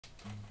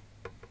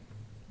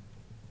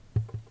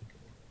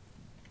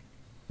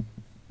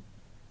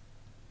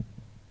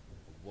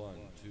1,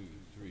 2,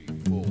 3,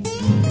 4.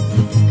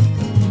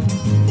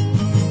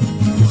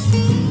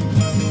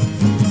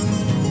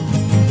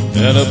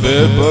 And a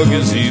bedbug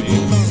is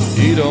evil,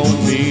 he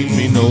don't mean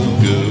me no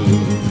good.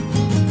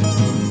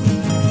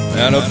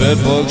 And a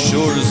bedbug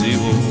sure is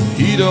evil,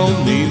 he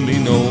don't mean me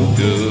no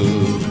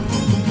good.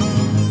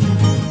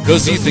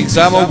 'Cause he thinks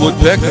I'm a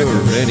woodpecker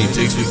and he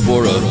takes me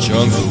for a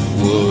chunk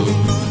of wood.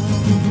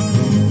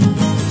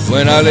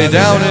 When I lay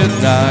down at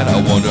night,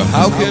 I wonder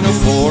how can a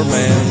poor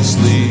man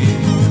sleep.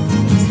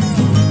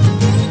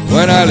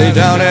 When I lay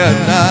down at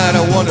night,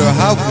 I wonder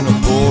how can a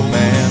poor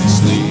man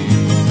sleep.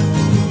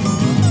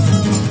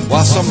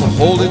 While some are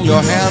holding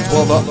your hands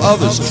while the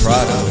others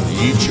try to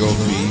eat your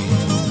feet.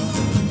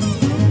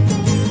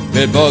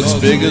 Bedbugs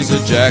big as a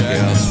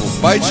jackass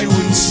will bite you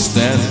and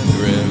stand and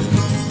grin.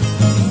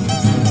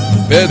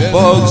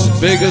 Bedbugs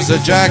big as a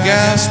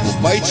jackass will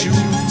bite you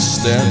and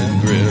stand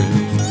and grin.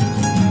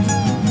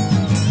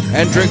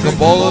 And drink up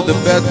all of the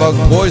bedbug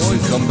poison,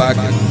 come back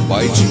and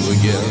bite you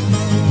again.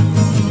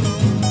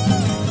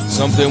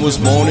 Something was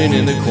moaning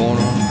in the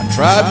corner, I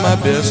tried my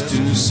best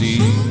to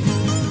see.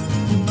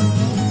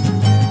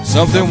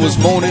 Something was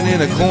moaning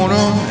in a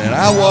corner, and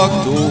I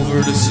walked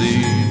over to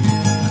see.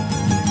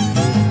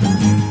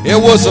 It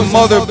was a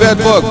mother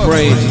bedbug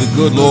praying to the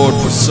good Lord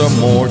for some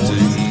more to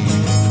eat.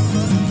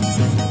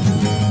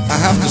 I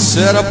have to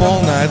sit up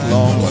all night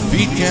long, my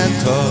feet can't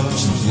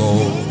touch the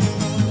floor.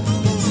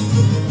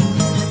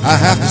 I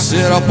have to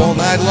sit up all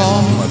night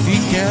long, my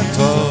feet can't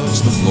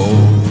touch the floor.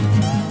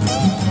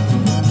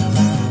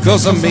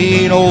 'Cause a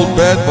mean old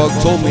bedbug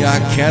told me I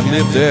can't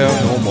live there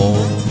no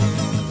more.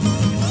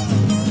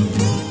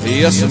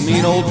 Yes, a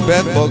mean old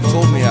bedbug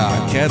told me I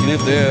can't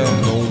live there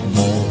no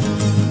more.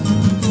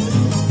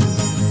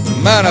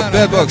 Man, a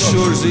bedbug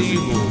sure is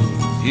evil,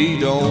 he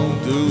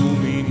don't do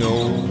me no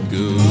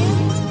good.